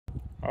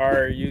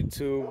Our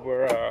YouTube,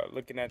 we're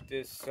looking at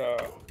this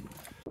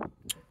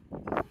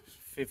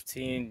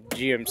 15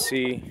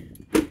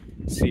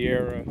 GMC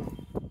Sierra.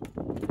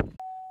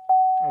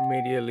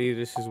 Immediately,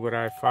 this is what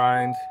I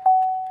find.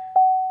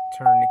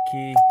 Turn the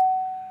key.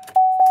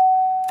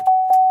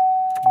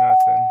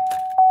 Nothing.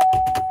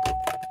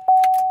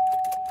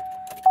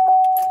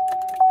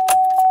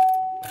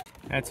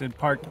 That's in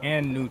park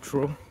and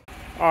neutral.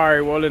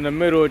 Alright, well, in the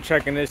middle of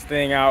checking this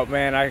thing out,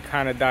 man, I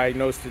kind of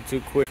diagnosed it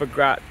too quick.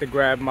 Forgot to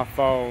grab my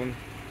phone.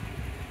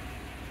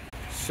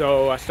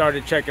 So I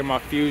started checking my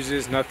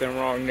fuses, nothing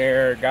wrong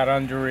there, got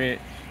under it.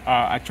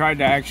 I tried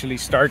to actually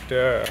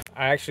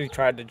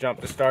tried to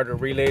jump the starter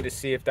relay to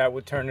see if that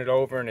would turn it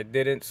over, and it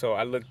didn't. So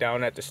I looked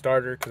down at the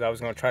starter because I was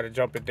gonna try to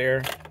jump it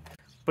there,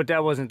 but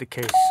that wasn't the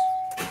case.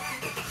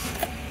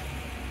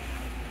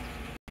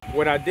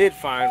 What I did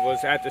find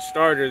was at the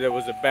starter, there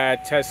was a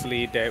bad test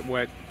lead that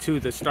went to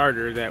the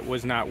starter that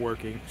was not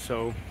working.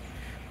 So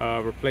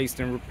replaced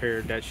and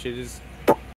repaired. That shit is